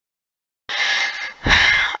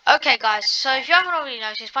Okay guys, so if you haven't already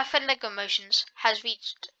noticed, my friend Lego Motions has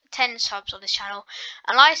reached 10 subs on this channel,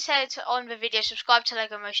 and I said on the video, subscribe to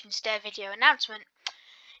Lego Motions Dare video announcement.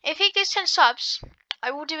 If he gets 10 subs,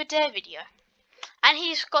 I will do a Dare video, and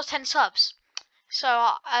he's got 10 subs,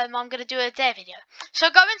 so I'm going to do a Dare video.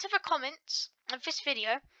 So go into the comments of this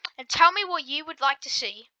video and tell me what you would like to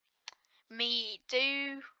see me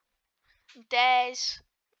do, Dares,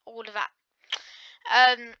 all of that.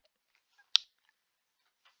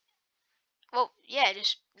 Well, yeah,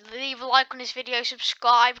 just leave a like on this video,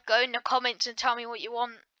 subscribe, go in the comments and tell me what you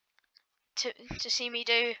want to see me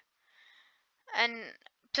do. And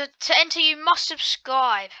to enter, you must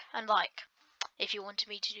subscribe and like if you wanted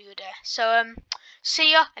me to do a dare. So,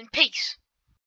 see ya and peace.